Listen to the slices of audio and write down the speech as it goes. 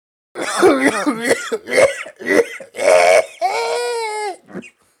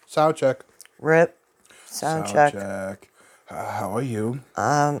Sound check. Rip. Sound check. How are you?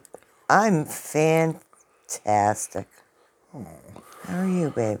 I'm fantastic. How are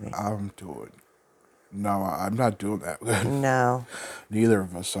you, baby? I'm doing. No, I'm not doing that good. No, Neither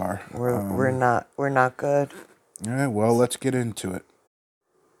of us are. we're not. We're not good. All right, well, let's get into it.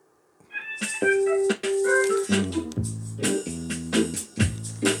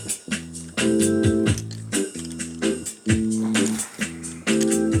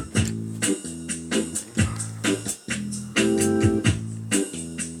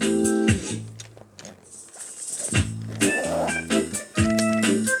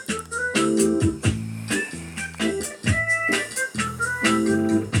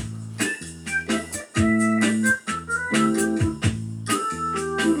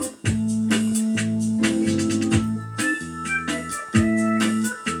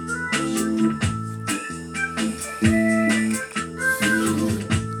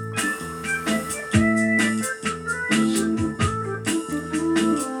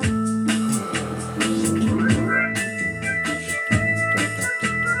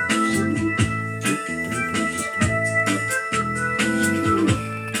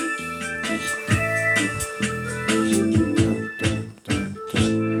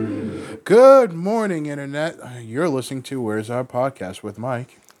 Good morning, Internet. You're listening to Where's Our Podcast with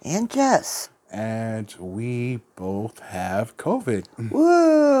Mike. And Jess. And we both have COVID. Whoa.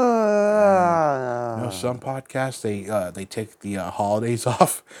 Some podcasts, they take the holidays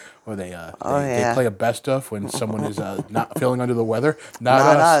off, or they play a best of when someone is not feeling under the weather. Not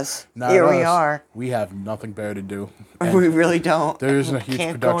us. Not Here us. we are. We have nothing better to do. And we really don't. There isn't a huge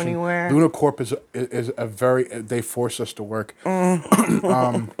Can't production. go anywhere. Luna Corp is a very. They force us to work.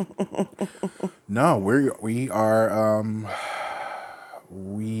 No, we are.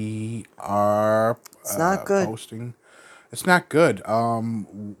 It's not good. Posting. It's not good.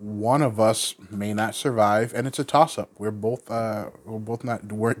 One of us may not survive, and it's a toss-up. We're both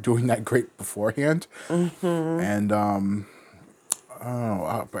weren't doing that great beforehand, and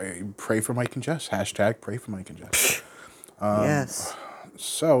pray for Mike and Jess. Hashtag pray for Mike and Jess. Yes.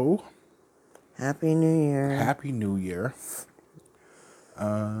 So, Happy New Year. Happy New Year.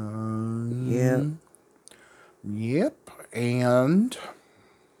 Yep. Yep, and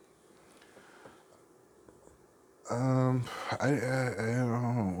I don't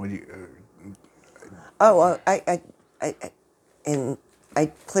know. What do you? I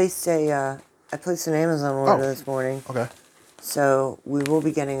placed an Amazon order this morning. Okay. So we will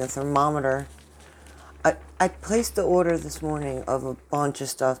be getting a thermometer. I placed the order this morning of a bunch of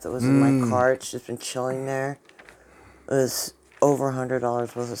stuff that was in my cart. It's just been chilling there. It was over $100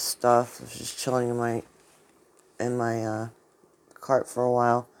 worth of stuff. It was just chilling in my cart for a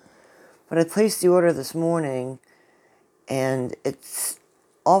while. But I placed the order this morning, and it's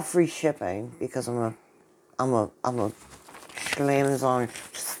all free shipping because I'm a Schlamazon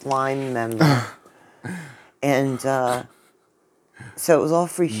slime member. And so it was all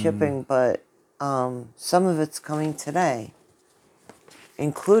free shipping, but some of it's coming today,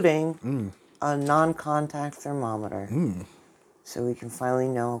 including a non-contact thermometer. So we can finally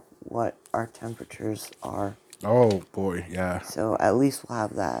know what our temperatures are. Oh boy, yeah. So at least we'll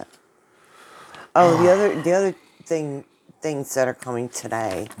have that. Oh, the other things that are coming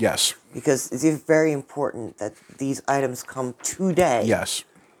today. Yes. Because it's very important that these items come today. Yes.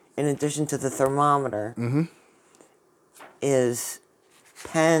 In addition to the thermometer, is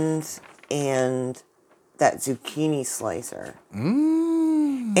pens and that zucchini slicer.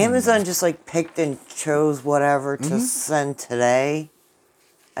 Amazon just picked and chose whatever to send today.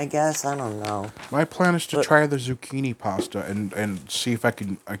 I guess, I don't know. My plan is to try the zucchini pasta and see if I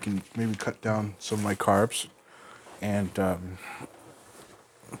can maybe cut down some of my carbs. And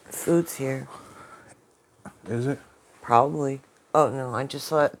food's here. Is it? Probably. Oh no, I just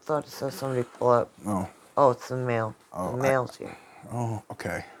thought it saw somebody pull up. Oh, it's the mail. The mail's here. Oh,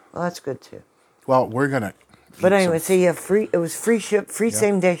 okay. Well, that's good too. Well, we're gonna. But anyway, so you have free. It was free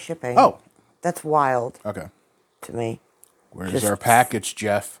same day shipping. Oh, that's wild. Okay. To me. Where's our package,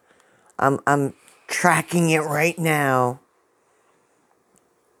 Jeff? I'm tracking it right now.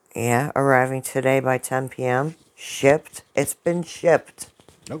 Yeah, arriving today by 10 p.m. Shipped. It's been shipped.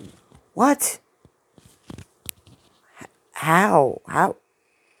 No. What? How?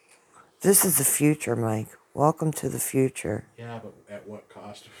 This is the future, Mike. Welcome to the future. Yeah, but at what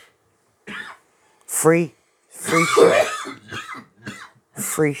cost? Free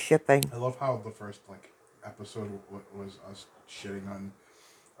shipping. I love how the first episode was us shitting on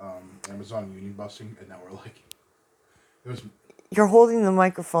Amazon Union busing, and now we're it was You're holding the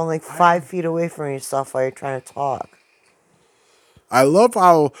microphone like 5 feet away from yourself while you're trying to talk. I love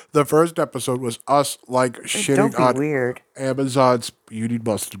how the first episode was us like Don't shitting be on weird. Amazon's beauty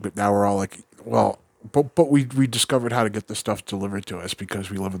mustard, but now we're all like, well, but we discovered how to get the stuff delivered to us because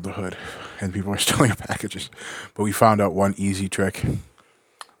we live in the hood, and people are stealing our packages. But we found out one easy trick.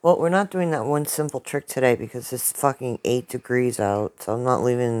 Well, we're not doing that one simple trick today because it's fucking 8 degrees out, so I'm not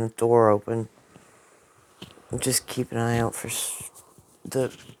leaving the door open. I'm just keeping an eye out for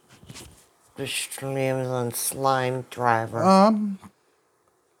the Amazon slime driver.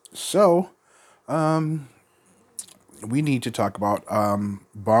 So, we need to talk about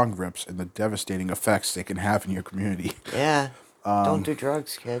Bongrips and the devastating effects they can have in your community. Yeah. Don't do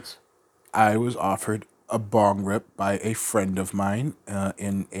drugs, kids. I was offered a bong rip by a friend of mine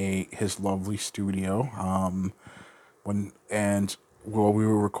in his lovely studio. While we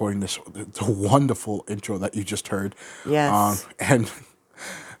were recording the wonderful intro that you just heard. Yes. And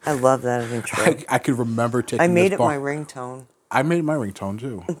I love that intro. I could remember taking I made this it my ringtone. I made my ringtone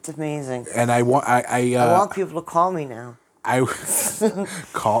too. It's amazing. And I want people to call me now. If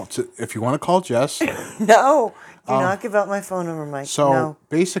you want to call Jess. No, do not give out my phone number, Mike. So no,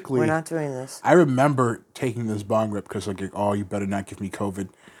 basically, we're not doing this. I remember taking this bong rip because like, oh, you better not give me COVID,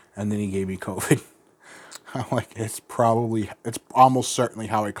 and then he gave me COVID. I'm like, it's almost certainly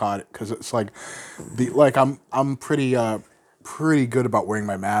how I caught it because it's like, I'm pretty good about wearing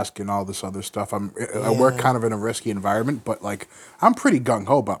my mask and all this other stuff. I work kind of in a risky environment, but like I'm pretty gung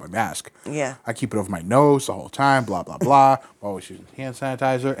ho about my mask. Yeah. I keep it over my nose the whole time. Blah blah blah. Always using hand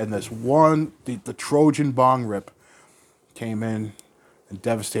sanitizer. And this one, the Trojan bong rip, came in and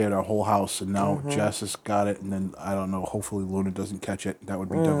devastated our whole house. And now Jess has got it. And then I don't know. Hopefully Luna doesn't catch it. That would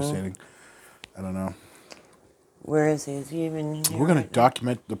be devastating. I don't know. Where is he? Is he even here? We're going to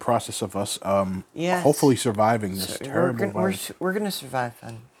document the process of us Yes. hopefully surviving this terrible virus. We're going to survive,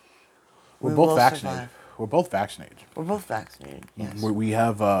 then. We're both vaccinated. Survive. We're both vaccinated. We're both vaccinated, yes. We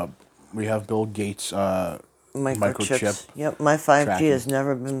have Bill Gates microchip. Yep, my 5G tracking. has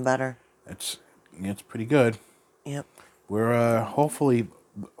never been better. It's pretty good. Yep. We're hopefully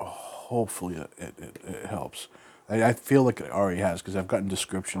it helps. I feel like it already has because I've gotten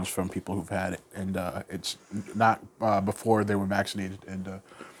descriptions from people who've had it, and it's not before they were vaccinated, and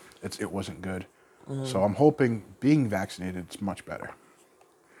it wasn't good. So I'm hoping being vaccinated, it's much better.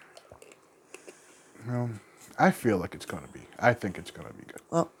 I feel like it's going to be. I think it's going to be good.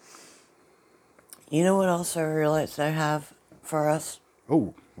 Well, you know what else I realized I have for us?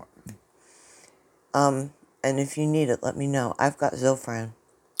 Oh. And if you need it, let me know. I've got Zofran.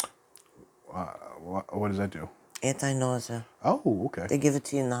 What does that do? Anti-nausea. Oh, okay. They give it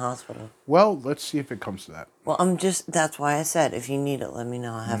to you in the hospital. Well, let's see if it comes to that. Well, that's why I said, if you need it, let me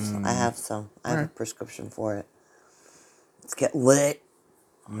know. I have some. I have a prescription for it. Let's get lit.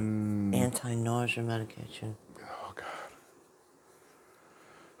 Anti-nausea medication. Oh,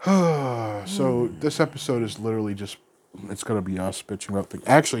 God. So this episode is literally just, it's going to be us bitching about things.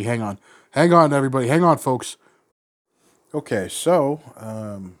 Actually, hang on. Hang on, everybody. Hang on, folks. Okay, so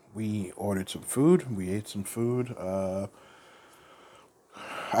we ordered some food. We ate some food. I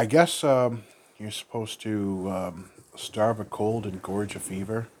guess you're supposed to starve a cold and gorge a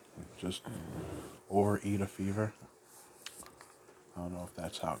fever. Just overeat a fever. I don't know if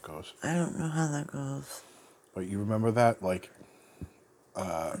that's how it goes. I don't know how that goes. But you remember that? Like,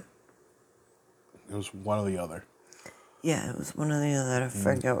 it was one or the other. Yeah, it was one or the other. I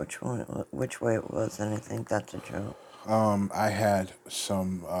forget which way it was, and I think that's a joke. I had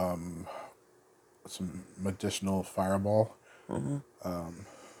some medicinal fireball.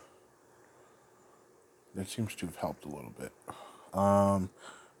 That seems to have helped a little bit.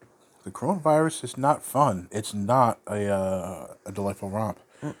 The coronavirus is not fun. It's not a delightful romp.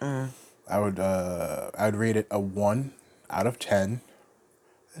 I'd rate it a 1 out of 10.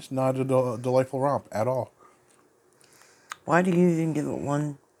 It's not a delightful romp at all. Why do you even give it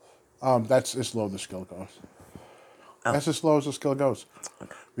 1? That's as low as the skill goes. Oh. That's as low as the skill goes.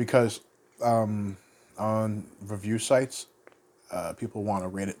 Okay. Because on review sites, people want to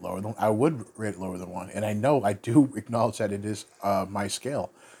rate it lower than. I would rate it lower than 1, and I know I do acknowledge that it is my scale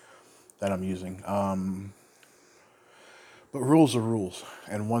that I'm using. But rules are rules,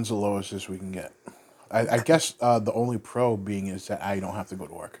 and 1's the lowest as we can get. I guess the only pro being is that I don't have to go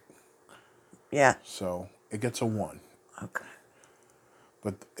to work. Yeah. So it gets a 1. Okay.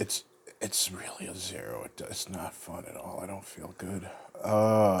 But it's really a 0. It's not fun at all. I don't feel good.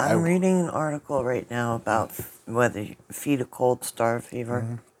 I'm reading an article right now about whether you feed a cold, starve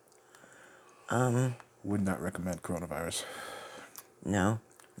fever. Would not recommend coronavirus. No.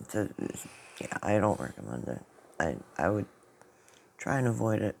 Yeah, I don't recommend it. I would Try and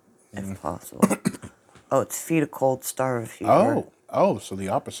avoid it if possible. Oh, it's feed a cold, starve a fever. Oh, so the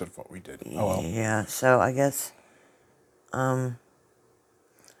opposite of what we did. Oh, well. Yeah, so I guess, oh,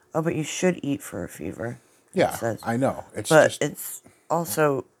 but you should eat for a fever. Yeah, It says. I know. But it's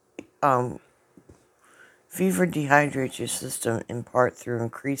also, fever dehydrates your system in part through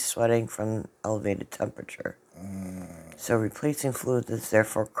increased sweating from elevated temperature. So replacing fluids is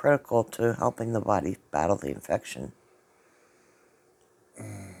therefore critical to helping the body battle the infection.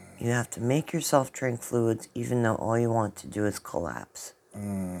 You have to make yourself drink fluids even though all you want to do is collapse. All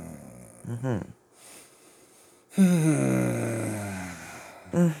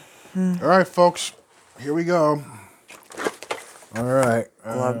right, folks. Here we go. All right.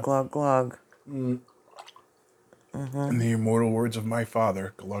 Glug, glug, glug. In the immortal words of my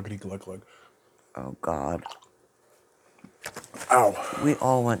father, gluggity glug glug. Oh, God. Ow. We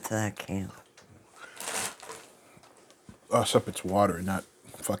all went to that camp. Except it's water, not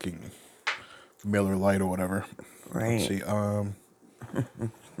fucking Miller Lite or whatever. Right. Let's see.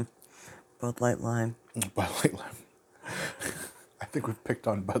 Bud Light Lime. Bud Light Lime. I think we've picked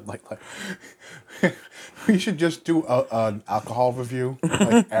on Bud Light Lime. We should just do an alcohol review,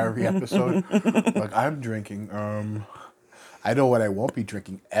 like every episode. Like, I'm drinking. I know what I won't be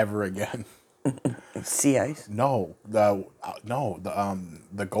drinking ever again. Sea Ice. No, the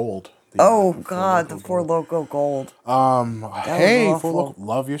gold. Oh, God, the Four Loko Gold. Hey, was Four awful. Loko,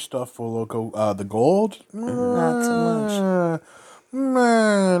 love your stuff, Four Loko. The gold, Not so much.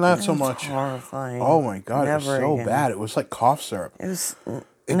 not so It's much. horrifying. Oh my God, it was Never so again. bad. It was like cough syrup. It was.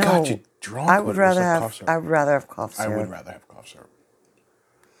 It no, got you drunk. I but would it was rather like have. cough syrup. I would rather have cough I syrup. would rather have cough syrup.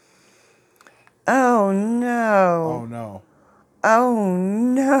 Oh no. Oh no! Oh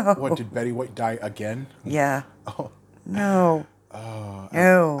no. What, did Betty White die again? Yeah. Oh, No. no.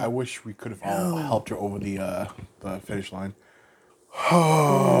 No. I wish we could have all helped her over the finish line.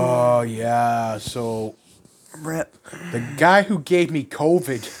 Oh yeah. So Rip. the guy who gave me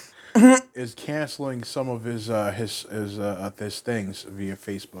COVID is canceling some of his things via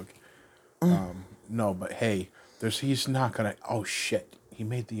Facebook. No, but hey, he's not gonna. Oh shit! He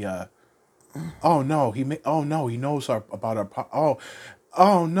made the. Oh no! He knows about our.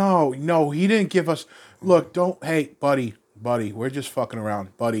 Oh no! He didn't give us. Look, don't. Hey, buddy, we're just fucking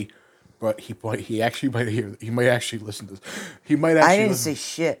around, buddy. But he actually might hear. He might actually listen to this. He might actually. I didn't listen. say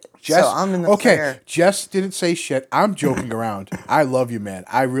shit. Jess, so I'm in the okay, clear. Jess didn't say shit. I'm joking around. I love you, man.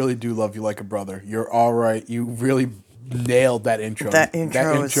 I really do love you like a brother. You're all right. You really nailed that intro. That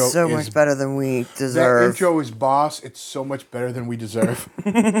intro is so much better than we deserve. That intro is boss. It's so much better than we deserve.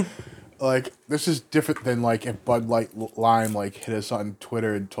 Like, this is different than, like, if Bud Light Lime, like, hit us on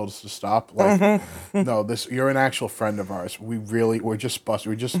Twitter and told us to stop. Like, no, you're an actual friend of ours. We're just busted.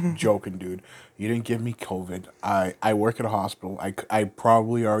 We're just joking, dude. You didn't give me COVID. I work at a hospital. I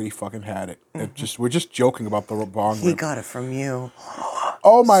probably already fucking had it. We're just joking about the bong He rip. got it from you.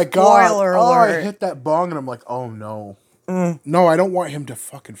 Oh, my God. Spoiler Oh, I alert. hit that bong, and I'm like, oh, no. No, I don't want him to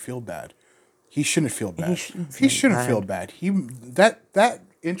fucking feel bad. He shouldn't feel bad. He shouldn't feel bad. That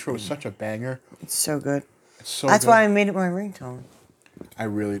intro is such a banger. It's so good. It's so That's good. why I made it my ringtone.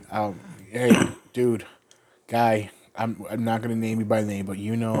 Hey, dude, guy, I'm not gonna name you by name, but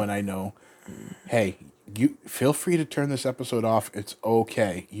you know and I know. Hey, you feel free to turn this episode off. It's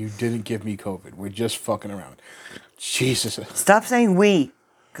okay. You didn't give me COVID. We're just fucking around. Jesus. Stop saying we,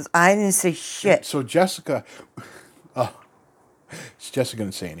 because I didn't say shit. So Jessica, is Jessica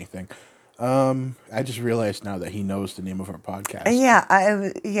gonna say anything? I just realized now that he knows the name of our podcast. Yeah,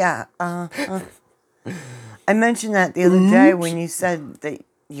 I mentioned that the other day when you said that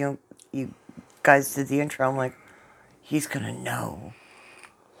you guys did the intro. I'm like, he's gonna know.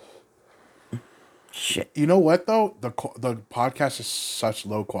 Shit. You know what though? The podcast is such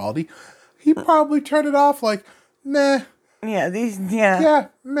low quality. He probably turned it off like, meh. Yeah, Yeah,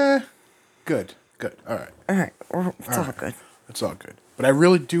 meh. Good. All right. It's all good. It's all good. But I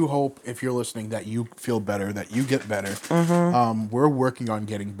really do hope, if you're listening, that you feel better, that you get better. We're working on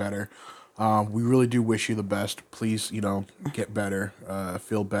getting better. We really do wish you the best. Please, get better,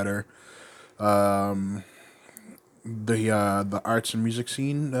 feel better. The arts and music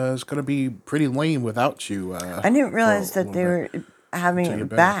scene is going to be pretty lame without you. I didn't realize that they were having Until you're it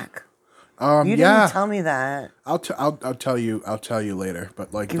better. back. You didn't tell me that. I'll tell you later.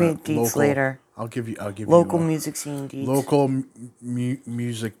 But like, Give me deets later. I'll give you Local music scene deets. Local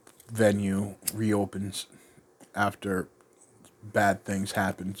music venue reopens after bad things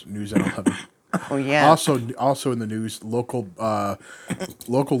happen. News at 11. Oh yeah. Also in the news, local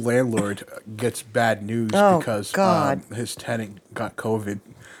landlord gets bad news because God. His tenant got COVID.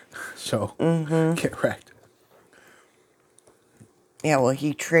 So get wrecked. Yeah, well,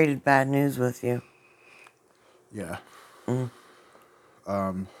 he traded bad news with you. Yeah. Mm.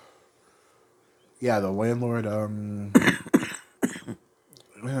 Yeah, the landlord,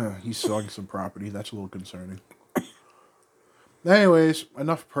 yeah, he's selling some property. That's a little concerning. Anyways,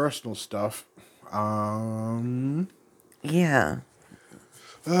 enough personal stuff. Yeah.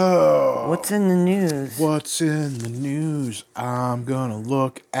 Oh, What's in the news? what's in the news? I'm gonna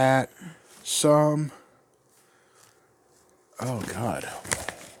look at some. Oh, God.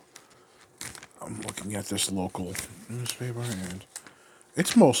 I'm looking at this local newspaper and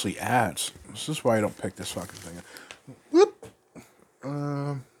it's mostly ads. This is why I don't pick this fucking thing up. Whoop.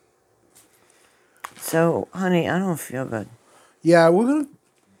 So, honey, I don't feel good. Yeah, we're gonna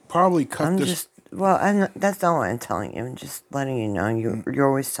probably cut I'm this. just, well, that's not what I'm telling you. I'm just letting you know. You're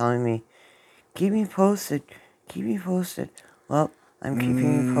always telling me, keep me posted, keep me posted. Well, I'm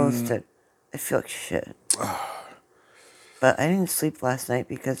keeping you posted. I feel like shit. But I didn't sleep last night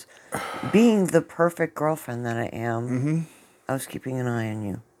because being the perfect girlfriend that I am, I was keeping an eye on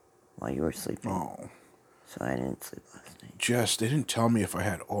you while you were sleeping. Oh, So I didn't sleep last night. Jess, they didn't tell me if I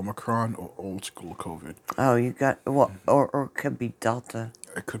had Omicron or old school COVID. Oh, you got, well, or it could be Delta.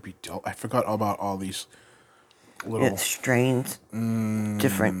 It could be Delta. I forgot about all these little. It's strains.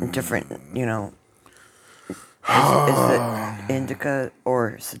 Different, you know. Is it indica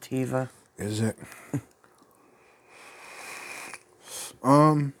or sativa? Is it?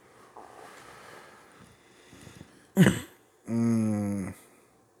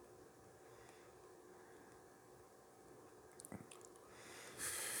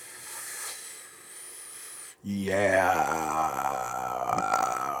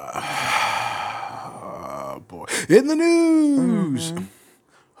 Yeah. Boy. In the news!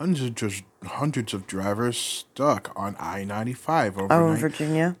 Hundreds of drivers stuck on I-95 Oh, in overnight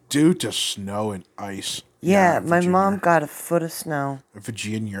Virginia? due to snow and ice. Yeah, my Virginia. mom got a foot of snow.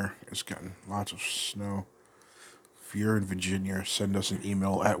 Virginia is getting lots of snow. If you're in Virginia, send us an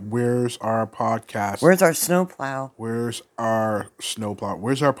email at Where's Our Podcast? Where's our snowplow? Where's our snowplow?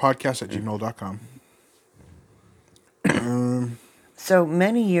 Where's our podcast at gmail.com? So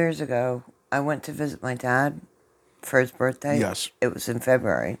many years ago, I went to visit my dad for his birthday. Yes. It was in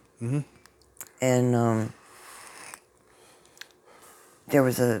February. And there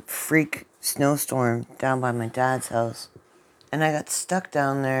was a freak snowstorm down by my dad's house. And I got stuck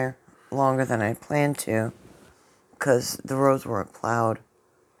down there longer than I planned to because the roads weren't plowed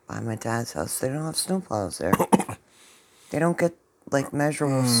by my dad's house. They don't have snowplows there. They don't get, like,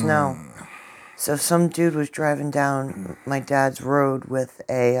 measurable snow. So some dude was driving down my dad's road with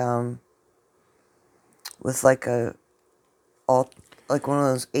a, with like a, like one of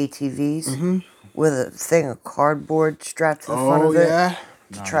those ATVs with a thing of cardboard strapped to the front of it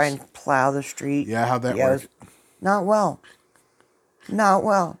to try and plow the street. Yeah, how'd that work? Not well. Not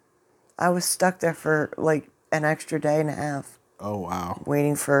well. I was stuck there for like an extra day and a half Oh, wow.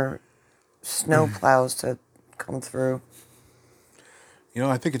 waiting for snow plows to come through. You know,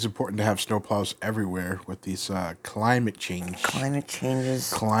 I think it's important to have snowplows everywhere with these climate change. Climate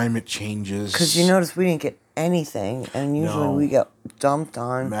changes. Climate changes. Because you notice we didn't get anything, and usually we get dumped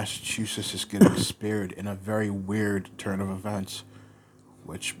on. Massachusetts is getting spared in a very weird turn of events,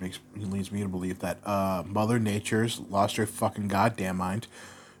 which leads me to believe that Mother Nature's lost her fucking goddamn mind.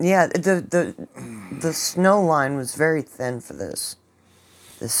 Yeah, the snow line was very thin for this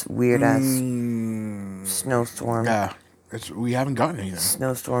weird ass snowstorm. Yeah, we haven't gotten anything.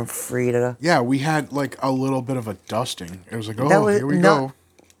 Snowstorm Frida. Yeah, we had like a little bit of a dusting. It was like, here we go. go.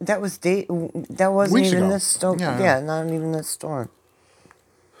 That wasn't Weeks even ago. this storm. Yeah, not even this storm.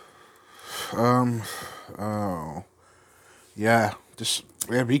 Oh. Yeah, just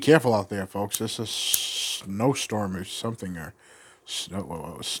be careful out there, folks. This is snowstorm or something, or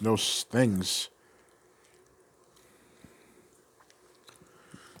snow things.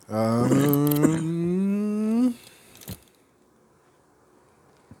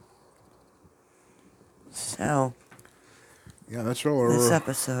 So. Yeah, that's all. This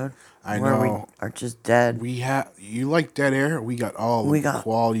episode. I where know. we are just dead. You like dead air? We got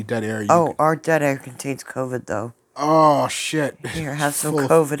quality dead air. Our dead air contains COVID though. Oh shit! Here, have some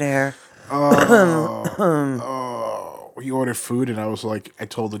COVID air. We ordered food and I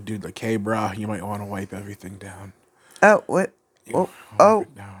told the dude like, hey, brah, you might want to wipe everything down. Oh, what?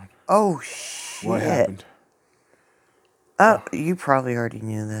 Oh, shit. What happened? Oh, you probably already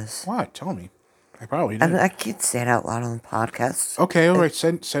knew this. What? Tell me. I probably did. I can't say it out loud on the podcast. Okay, all right.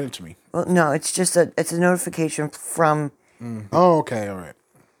 Send it to me. Well, no, it's just it's a notification from. Oh, okay, all right.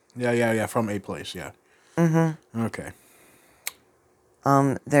 Yeah. From a place, yeah. Okay.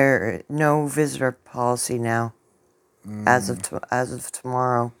 There no visitor policy now. as of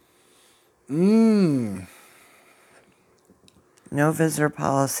tomorrow. Mm. No visitor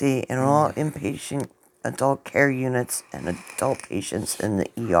policy in all inpatient adult care units and adult patients in the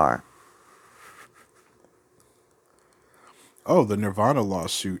ER. Oh, the Nirvana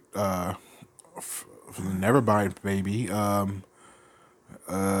lawsuit for the Nevermind baby.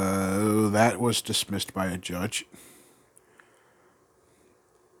 That was dismissed by a judge.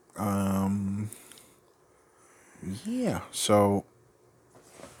 Yeah, so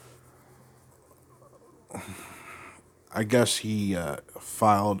I guess he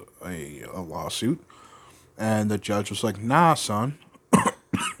filed a lawsuit, and the judge was like, "Nah, son,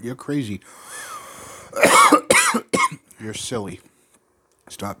 you're crazy. You're silly.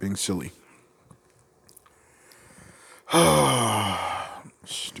 Stop being silly."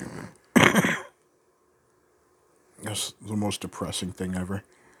 Stupid. That's the most depressing thing ever.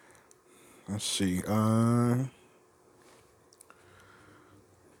 Let's see.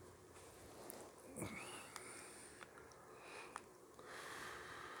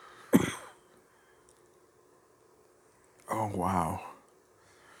 Oh wow.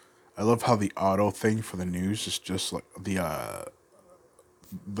 I love how the auto thing for the news is just like the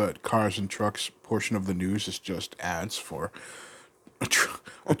cars and trucks portion of the news is just ads for a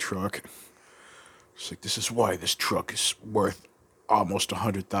truck. It's like, this is why this truck is worth almost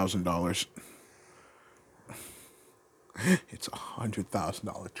 $100,000. It's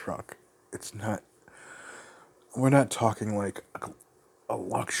 $100,000 truck. It's not. We're not talking like a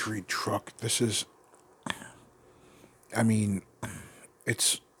luxury truck. This is. I mean,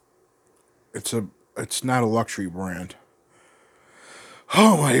 it's it's not a luxury brand.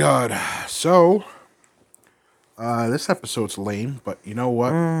 Oh my god. So, this episode's lame, but you know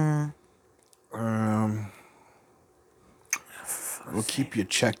what? We'll keep you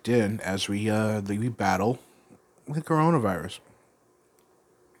checked in as we battle the coronavirus,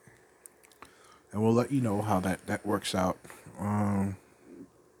 and we'll let you know how that works out.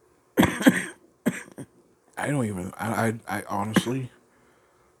 I don't even. I honestly.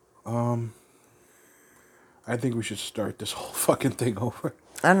 I think we should start this whole fucking thing over.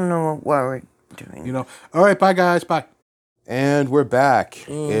 I don't know what we're doing. You know. All right. Bye, guys. Bye. And we're back.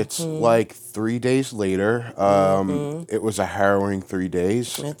 It's like 3 days later. It was a harrowing 3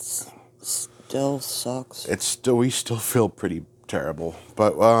 days. It still sucks. We still feel pretty terrible.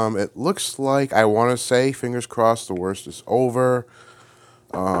 But it looks like, I want to say, fingers crossed, the worst is over.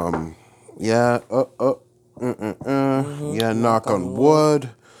 Yeah. Yeah, knock on wood.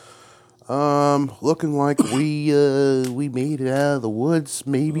 Looking like we made it out of the woods,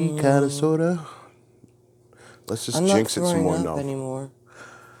 maybe, kind of, sorta. Let's just jinx it some more. I'm not throwing up anymore.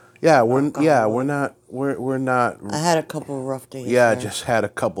 Yeah, we're not. I had a couple rough days. Yeah, just had a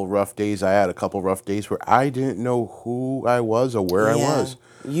couple rough days. I had a couple rough days where I didn't know who I was or where I was.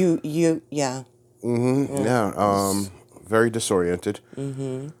 Yeah. Yeah. Very disoriented.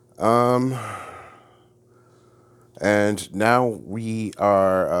 And now we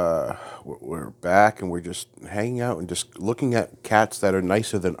are we're back, and we're just hanging out and just looking at cats that are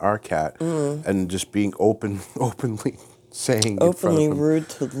nicer than our cat, and just being openly saying openly rude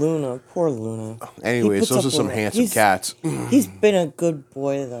to Luna. Poor Luna. Anyways, those are some handsome cats. He's been a good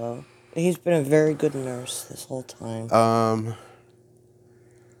boy though. He's been a very good nurse this whole time.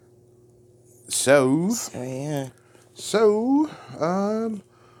 So,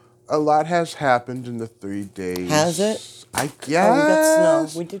 a lot has happened in the 3 days. Has it? I guess. Oh, we got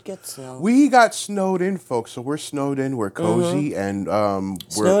snow. We did get snow. We got snowed in, folks. So we're snowed in. We're cozy, and we're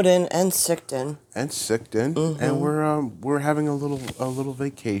snowed in and sicked in. And we're having a little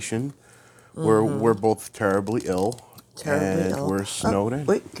vacation. We're both terribly ill. We're snowed in.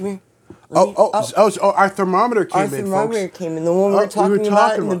 Wait, come here. Our thermometer came in, folks. Our thermometer came in. The one we were talking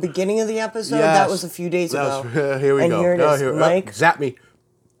about in the beginning of the episode. Yes. That was a few days ago. Here we go. Here it is. Mike, zap me.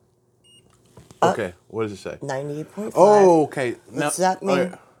 Okay, what does it say? 98.5. Oh, okay. Now, zap me.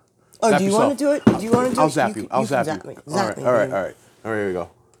 Okay. Oh, zap do you want to do it? Do you want to do I'll it? zap you. I'll zap you. Me. All right. Here we go.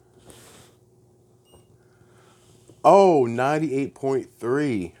 Oh,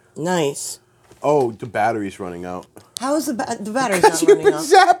 98.3. Nice. Oh, the battery's running out. How is the battery's not running out? You've been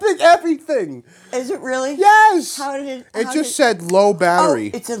zapping everything. Is it really? Yes. How did it? It just said low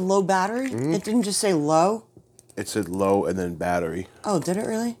battery. Oh, it said low battery? It didn't just say low? It said low and then battery. Oh, did it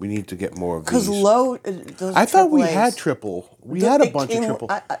really? We need to get more of these. Because low, those I thought we AAAs. Had triple. We had a bunch of triple.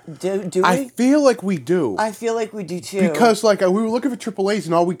 Do we? I feel like we do. I feel like we do too. Because we were looking for triple A's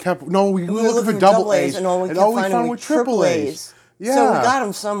and all we kept... No, we were looking for double A's and all we found were triple A's. Yeah. So we got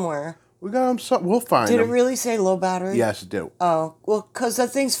them somewhere. We'll find them. Did it really say low battery? Yes, it did. Oh, well, because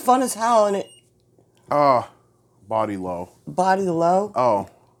that thing's fun as hell and it... Oh, body low. Body low? Oh,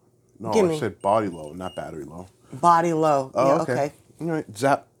 no, I Gimme. said body low, not battery low. Body low. Oh, Yeah, okay. okay. All right,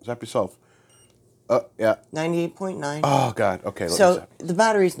 zap yourself. Yeah. 98.9. Oh God. Okay, let me So zap. the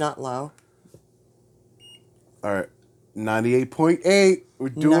battery's not low. All right, 98.8. We're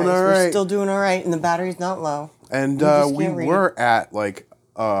doing Nice. all We're right. still doing all right, and the battery's not low. And just we can't read. were at like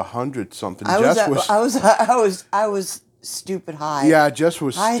 100 something. I was stupid high. Yeah, Jess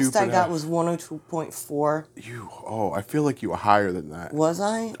was Highest stupid. I got was 102.4. I feel like you were higher than that. Was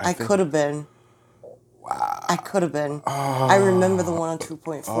I? I think- could have been. Wow. I could have been. I remember the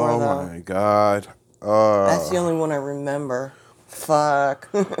 102.4 Oh though. my God. That's the only one I remember. Fuck.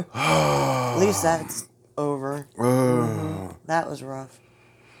 At least that's over. That was rough.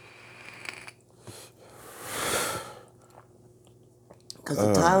 Because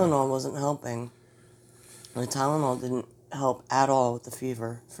the Tylenol wasn't helping. The Tylenol didn't help at all with the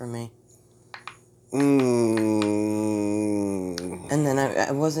fever for me. And then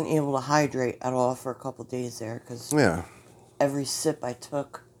I wasn't able to hydrate at all for a couple days there because Yeah. every sip I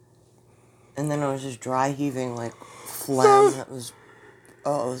took, and then I was just dry heaving like phlegm. It was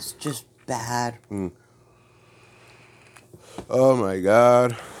just bad. Oh my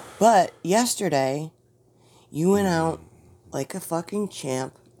God. But yesterday, you went out like a fucking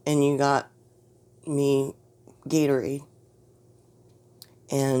champ, and you got me Gatorade.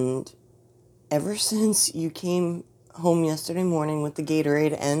 And ever since you came home yesterday morning with the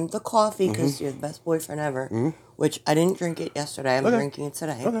Gatorade and the coffee, because you're the best boyfriend ever, which I didn't drink it yesterday, I'm drinking it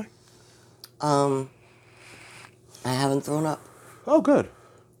today. Okay. I haven't thrown up. Oh, good.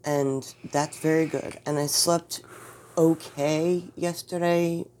 And that's very good. And I slept okay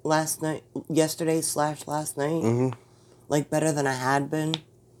yesterday slash last night. Like better than I had been.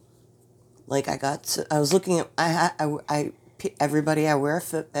 Like I was looking at, everybody, I wear a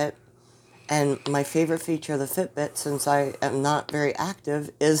Fitbit. And my favorite feature of the Fitbit, since I am not very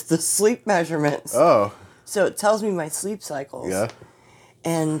active, is the sleep measurements. Oh. So it tells me my sleep cycles. Yeah.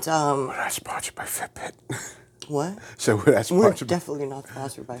 And, We're not sponsored by Fitbit. what? So we're not We're sponsored by definitely not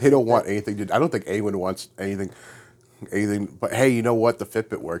sponsored by Fitbit. They don't want anything to. I don't think anyone wants anything. But hey, you know what? The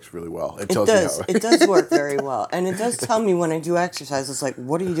Fitbit works really well. It tells does. you how. It does work very well, and it does tell me when I do exercise. It's like,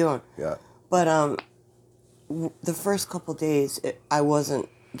 what are you doing? Yeah. But the first couple days, I wasn't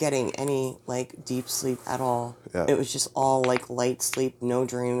getting any like deep sleep at all. Yeah. It was just all like light sleep, no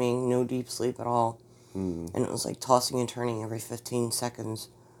dreaming, no deep sleep at all, and it was like tossing and turning every 15 seconds.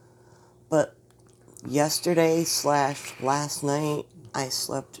 But yesterday / last night, I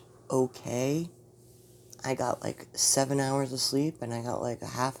slept okay. I got like 7 hours of sleep, and I got like a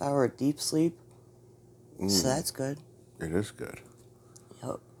half hour of deep sleep. So that's good. It is good.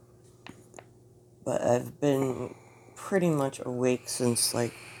 Yep. But I've been pretty much awake since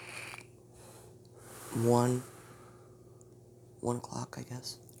like 1 o'clock, I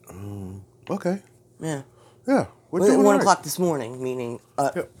guess. Okay. Yeah. Yeah. We're Well, doing 1 all right. o'clock this morning, meaning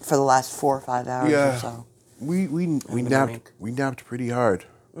for the last 4 or 5 hours Yeah. or so. We been napped. awake. We napped pretty hard.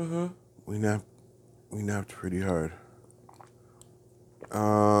 We napped pretty hard.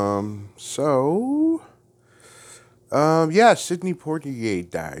 Yeah, Sidney Poitier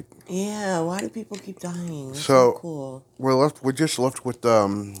died. Yeah, why do people keep dying? That's So- not cool. We're just left with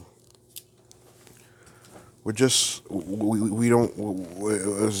we don't. It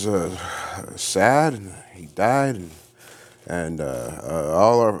was sad, and he died, and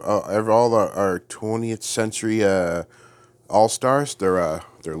all our 20th century all stars they're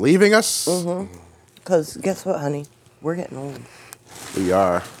leaving us. Because guess what, honey? We're getting old. We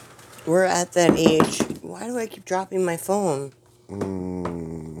are. We're at that age. Why do I keep dropping my phone?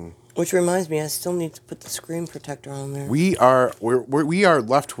 Which reminds me, I still need to put the screen protector on there. We are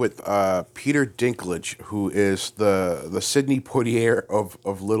left with Peter Dinklage, who is the Sidney Poitier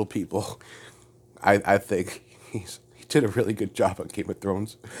of little people. I think he did a really good job on Game of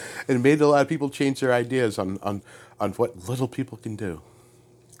Thrones, and made a lot of people change their ideas on what little people can do.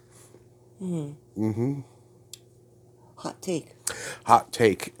 Hot take. Hot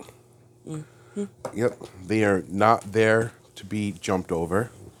take. Yep, they are not there to be jumped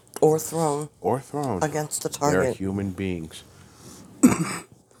over Or thrown or thrown against the They're target. human beings.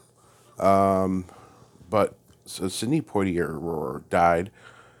 But so Sidney Poitier died,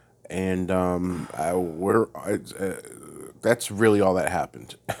 and that's really all that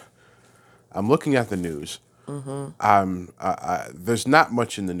happened. I'm looking at the news. There's not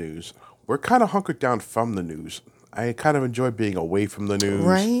much in the news. We're kind of hunkered down from the news. I kind of enjoy being away from the news.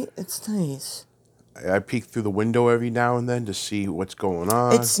 Right? It's nice. I peek through the window every now and then to see what's going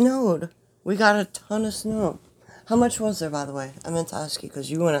on. It snowed. We got a ton of snow. How much was there, by the way? I meant to ask you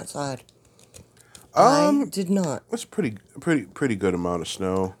because you went outside. I did not. It's pretty good amount of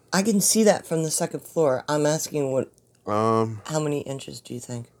snow. I can see that from the second floor. I'm asking what. How many inches do you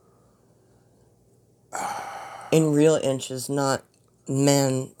think? In real inches, not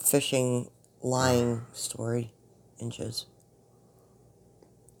man fishing lying story inches.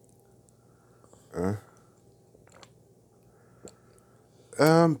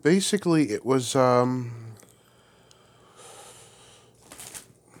 Basically, it was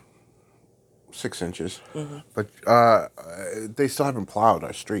 6 inches, but they still haven't plowed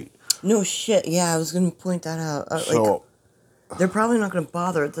our street. No shit. Yeah, I was gonna point that out. So, they're probably not gonna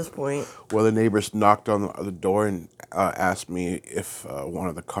bother at this point. well, the neighbors knocked on the door and asked me if one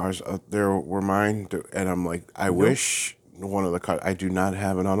of the cars out there were mine, and I'm like, I wish one of the cars. I do not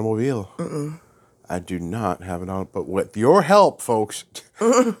have an automobile. I do not have an auto, but with your help, folks.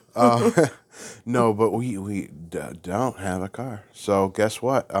 No, but we don't have a car. So guess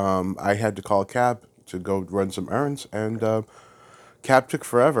what? I had to call a cab to go run some errands, and cab took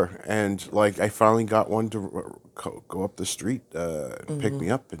forever. And like, I finally got one to go up the street and pick me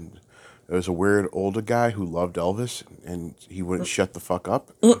up. And there was a weird older guy who loved Elvis, and he wouldn't shut the fuck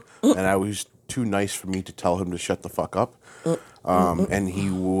up. And I was too nice for me to tell him to shut the fuck up. And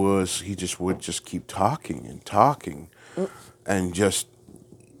he just would just keep talking and talking, and just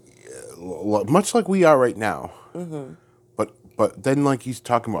much like we are right now. But then, like, he's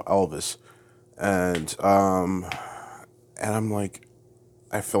talking about Elvis, and I'm like,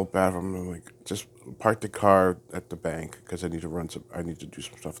 I felt bad for him. I'm like, just park the car at the bank because I need to do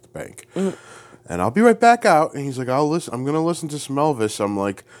some stuff at the bank, and I'll be right back out. And he's like, I'm gonna listen to some Elvis. I'm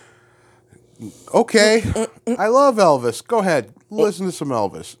like, okay, I love Elvis. Go ahead, listen to some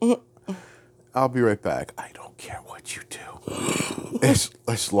Elvis. I'll be right back. I don't care what you do. As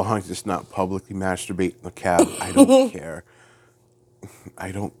long as it's not publicly masturbating in the cab, I don't care.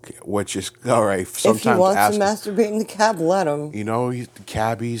 I don't care. Which is all right. Sometimes if he wants to masturbate in the cab, let him. You know, the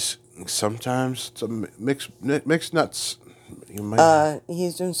cabbies sometimes it's a mixed nuts.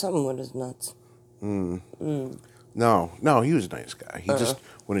 He's doing something with his nuts. No, he was a nice guy. He just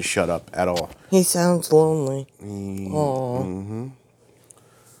wouldn't shut up at all. He sounds lonely.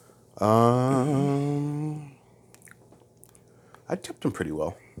 I tipped him pretty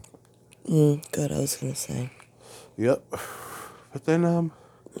well. Good, I was gonna say. Yep. But then I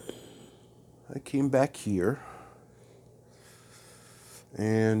came back here,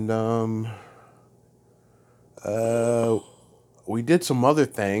 and we did some other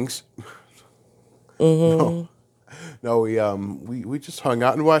things. No, we just hung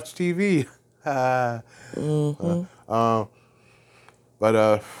out and watched TV. But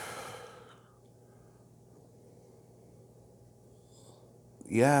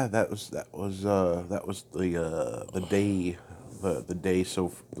yeah, that was the day, the day.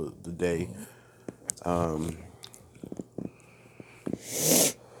 So the day. I'm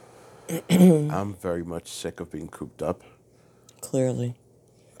very much sick of being cooped up. Clearly.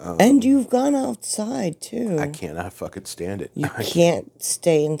 And you've gone outside, too. I cannot fucking stand it. You can't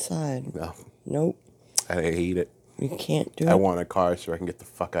stay inside. No. Nope. I hate it. You can't do it. I want a car so I can get the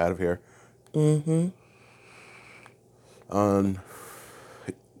fuck out of here.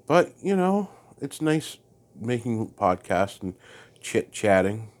 But, you know, it's nice making podcasts and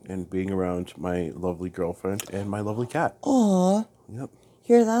chit-chatting and being around my lovely girlfriend and my lovely cat. Aw. Yep.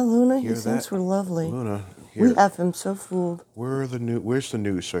 Hear that, Luna? He thinks we're lovely. Luna, here. We have him so fooled. Where's the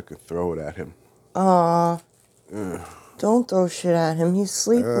news so I could throw it at him? Aw. Don't throw shit at him. He's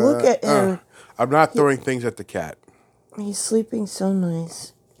sleeping. Look at him. I'm not throwing things at the cat. He's sleeping so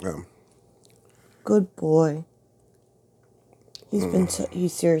nice. Good boy. He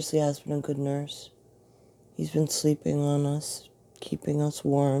seriously has been a good nurse. He's been sleeping on us, keeping us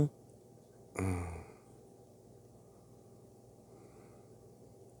warm.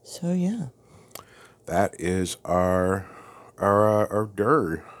 So yeah. That is our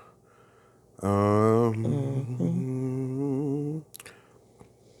dir.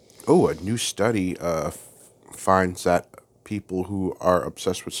 Oh, a new study finds that people who are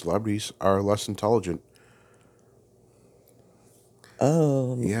obsessed with celebrities are less intelligent.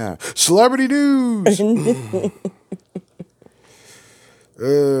 Oh. Yeah. Celebrity news! I'm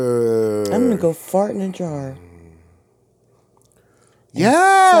going to go fart in a jar.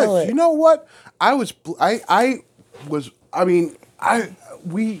 Yeah, you know what?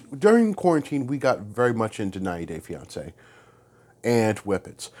 During quarantine, we got very much into 90 Day Fiancé and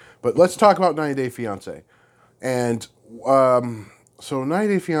Whippets. But let's talk about 90 Day Fiancé. And so 90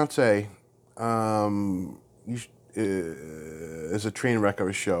 Day Fiancé is a train wreck of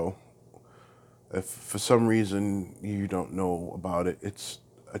a show. If for some reason you don't know about it, it's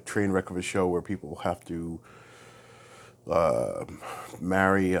a train wreck of a show where people have to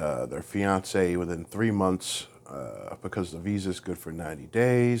marry their fiance within 3 months because the visa is good for 90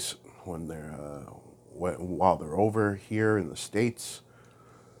 days when they're while they're over here in the States.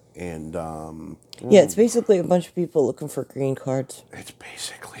 And Yeah, it's basically a bunch of people looking for green cards. it's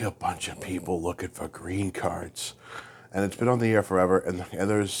basically a bunch of people looking for green cards. And it's been on the air forever. And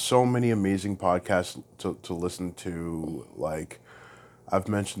there's so many amazing podcasts to listen to. Like, I've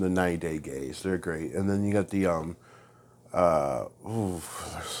mentioned the 90-Day Gays. They're great. And then you got the,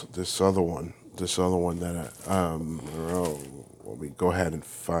 this other one. This other one that, let me go ahead and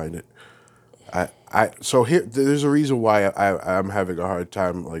find it. So here, there's a reason why I'm having a hard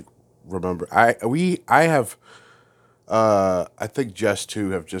time, like, remember. I have, I think Jess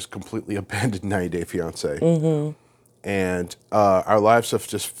too have just completely abandoned 90 Day Fiance. Mm-hmm. And our lives have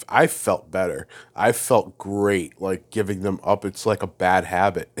just, I felt better. I felt great, like, giving them up. It's like a bad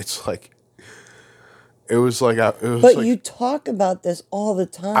habit. It's like, it was like, But you talk about this all the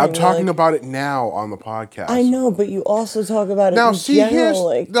time. I'm talking about it now on the podcast. I know, but you also talk about it Now, in see, general.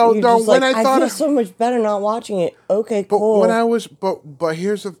 Like, no, you're no, just when like, I thought feel of- so much better not watching it. Okay, But cool. when I was, but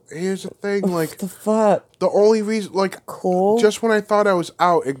here's the thing, like, the fuck? the only reason, like, Cool. just when I thought I was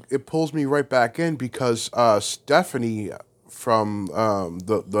out, it pulls me right back in because Stephanie from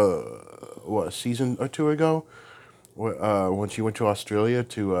what, season or two ago, when she went to Australia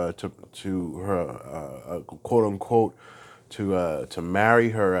to her quote unquote to marry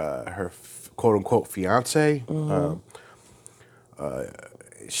her quote unquote fiance.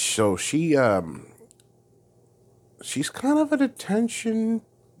 So she's kind of an attention.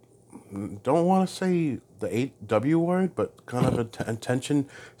 Don't want to say the 8W word, but kind of an attention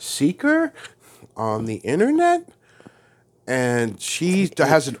seeker on the internet. And she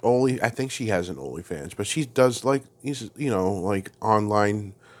has an I think she has an OnlyFans, but she does like, like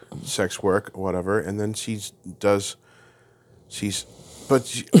online sex work or whatever. And then she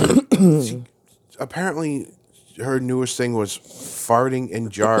apparently her newest thing was farting in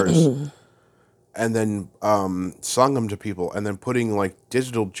jars and then selling them to people and then putting like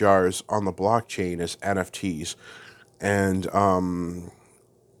digital jars on the blockchain as NFTs. And I'm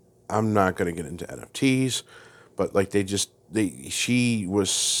not going to get into NFTs, but like she was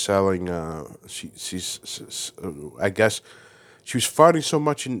selling, she's I guess she was farting so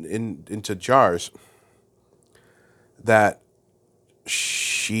much into jars that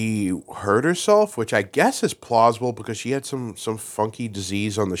she hurt herself, which I guess is plausible because she had some funky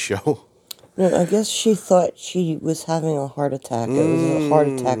disease on the show. No, I guess she thought she was having a heart attack. It was a heart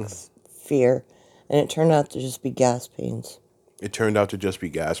attack fear, and it turned out to just be gas pains. It turned out to just be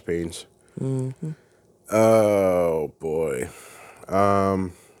gas pains. Mm-hmm. Oh boy.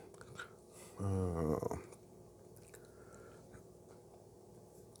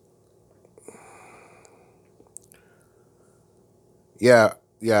 Yeah,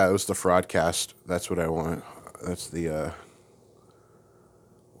 it was the Fraudcast. That's what I want. That's the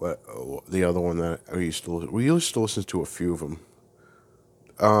the other one that we used to listen to a few of them.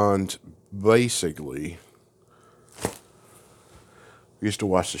 And basically we used to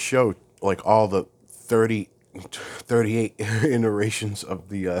watch the show, like all the 38 iterations of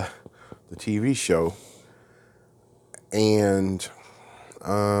the TV show. And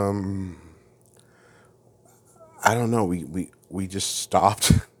I don't know, we just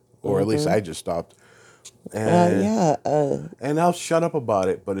stopped, or at least I just stopped. And, and I'll shut up about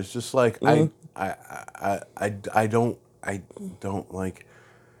it, but it's just like I don't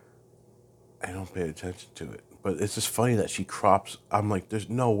pay attention to it. But it's just funny that she crops. I'm like, there's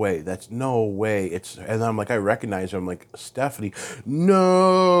no way. That's no way. And I'm like, I recognize her. I'm like, Stephanie,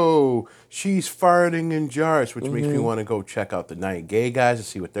 no, she's farting in jars, which makes me want to go check out the Night Gay guys and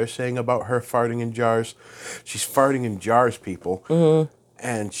see what they're saying about her farting in jars. She's farting in jars, people.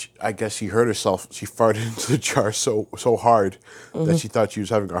 And I guess she hurt herself. She farted into the jar so hard that she thought she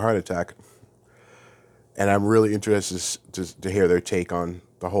was having a heart attack. And I'm really interested to hear their take on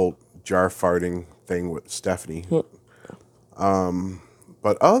the whole jar farting thing with Stephanie. But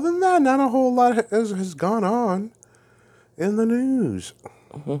other than that, not a whole lot has gone on in the news.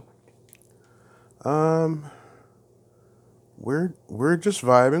 We're just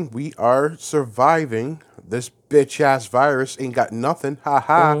vibing. We are surviving. This bitch ass virus ain't got nothing. Ha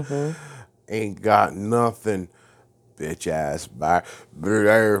ha. Ain't got nothing. Bitch ass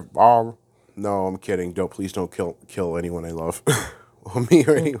virus. No, I'm kidding. Please don't kill anyone I love. Or me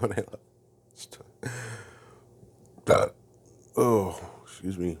or anyone I love. Oh,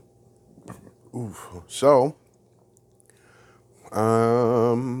 excuse me. Oof. So,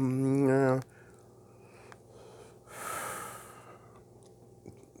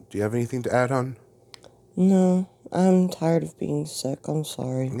 Do you have anything to add on? No, I'm tired of being sick. I'm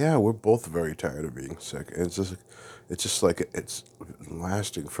sorry. Yeah, we're both very tired of being sick. It's just like it's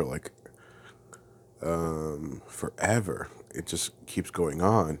lasting for like forever. It just keeps going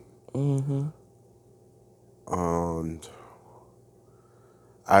on. Mm-hmm. And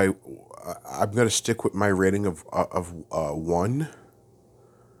I'm gonna stick with my rating of 1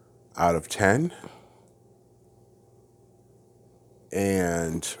 out of 10,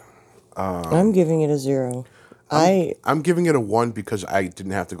 and I'm giving it a 0. I'm giving it a 1 because I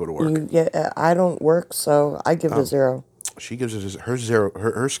didn't have to go to work. I don't work, so I give it a 0. She gives it her 0.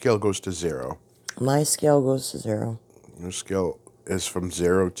 Her scale goes to 0. My scale goes to 0. Her scale is from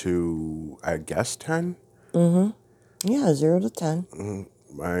 0 to, I guess, 10. Yeah, 0 to 10.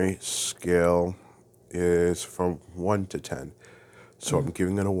 My scale is from 1 to 10. So I'm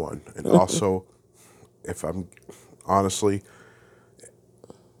giving it a 1. And also, if I'm honestly,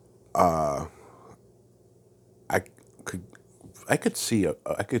 I could I could see a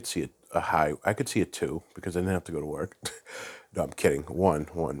high. I could see a 2 because I didn't have to go to work. No, I'm kidding. One.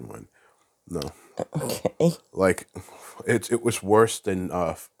 No, Okay. like it was worse than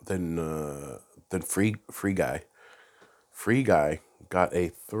free guy. Free guy got a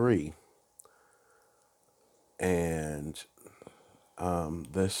 3, and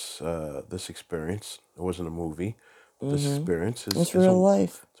this experience, it wasn't a movie. This experience It's is real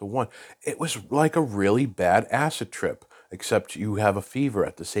life. it's a 1. It was like a really bad acid trip, except you have a fever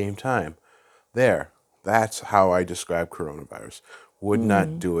at the same time. That's how I describe coronavirus. Would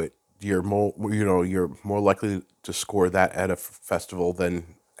not do it. You're more likely to score that at a festival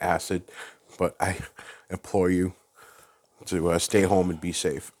than acid, but I implore you to stay home and be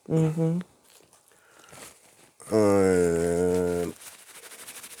safe. Luna,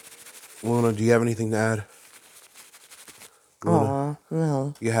 do you have anything to add? Luna, Aw,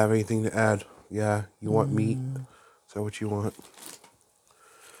 no. you have anything to add? Yeah, you want meat? Is that what you want?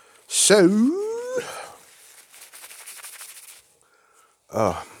 So,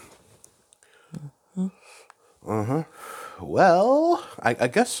 well, I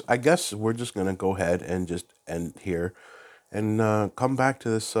guess we're just gonna go ahead and just end here, and come back to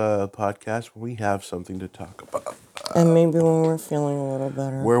this podcast when we have something to talk about. And maybe when we're feeling a little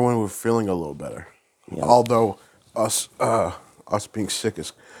better. When we're feeling a little better. Yep. Although us being sick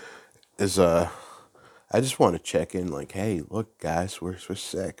is I just want to check in, like, hey, look, guys, we're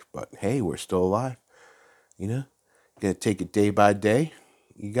sick, but hey, we're still alive. You know, you gotta take it day by day.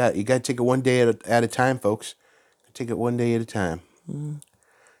 You gotta take it one day at a time, folks. Take it one day at a time.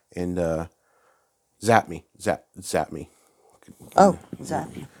 And zap me. Oh,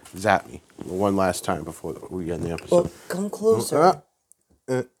 exactly. Zap me one last time before we end the episode. Well, come closer.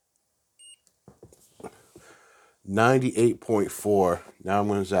 98.4. Now I'm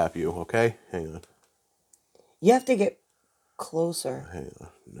gonna zap you. Okay, hang on. You have to get closer. Hang on.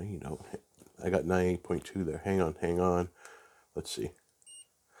 No, you don't. I got 98.2 there. Hang on. Let's see.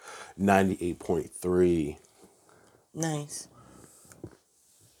 98.3. Nice.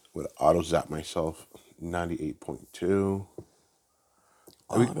 Would auto zap myself. 98.2.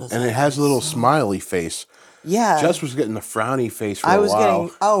 Auto And it has a little smiley face. Yeah. Jess was getting the frowny face for a while. I was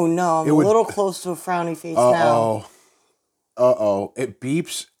getting. Oh no, I'm a little close to a frowny face now. It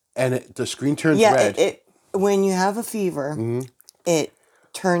beeps and the screen turns Yeah, red. it when you have a fever, it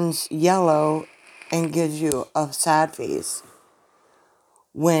turns yellow and gives you a sad face.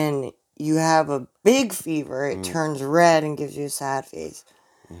 When you have a big fever, it turns red and gives you a sad face.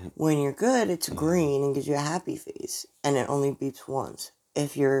 When you're good, it's green and gives you a happy face, and it only beeps once.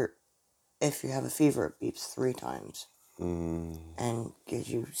 If you have a fever, it beeps 3 times and gives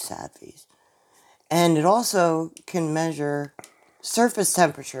you sad face. And it also can measure surface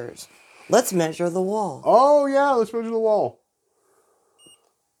temperatures. Let's measure the wall. Oh yeah, let's measure the wall.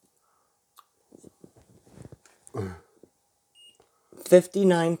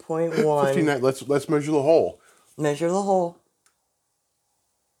 59.1. 59. Let's measure the hole. Measure the hole.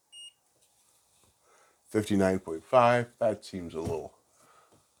 59.5. That seems a little.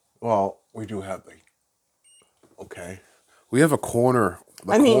 Well, we do have okay. We have a corner.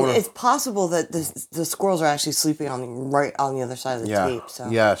 It's possible that the squirrels are actually sleeping right on the other side of the tape. So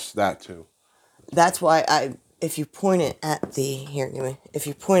yes, that too. that's why if you point it at if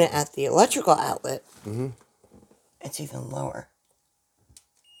you point it at the electrical outlet, it's even lower.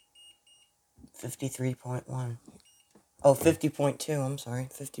 53.1. Oh, 50.2. I'm sorry,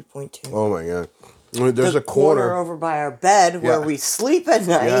 50.2. Oh my god. There's the a corner. over by our bed where Yeah. we sleep at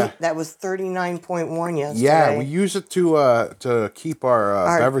night. Yeah. That was 39.1 yesterday. Yeah, we use it to keep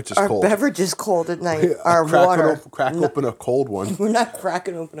our beverages our cold. beverages cold at night. Our water. Crack open a cold one. We're not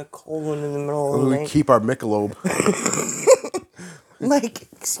cracking open a cold one in the middle of the We night. keep our Michelob. Mike,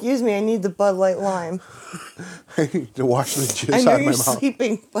 excuse me, I need the Bud Light Lime. To wash the jizz I know out of my you're mouth.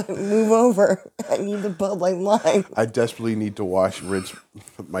 sleeping, but move over. I need the Bud Light Lime. I desperately need to rinse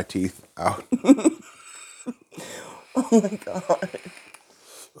my teeth out. Oh my god.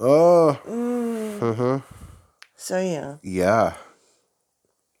 Oh. So yeah. Yeah.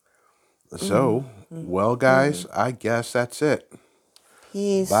 So, well, guys, I guess that's it.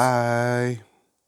 Peace. Bye.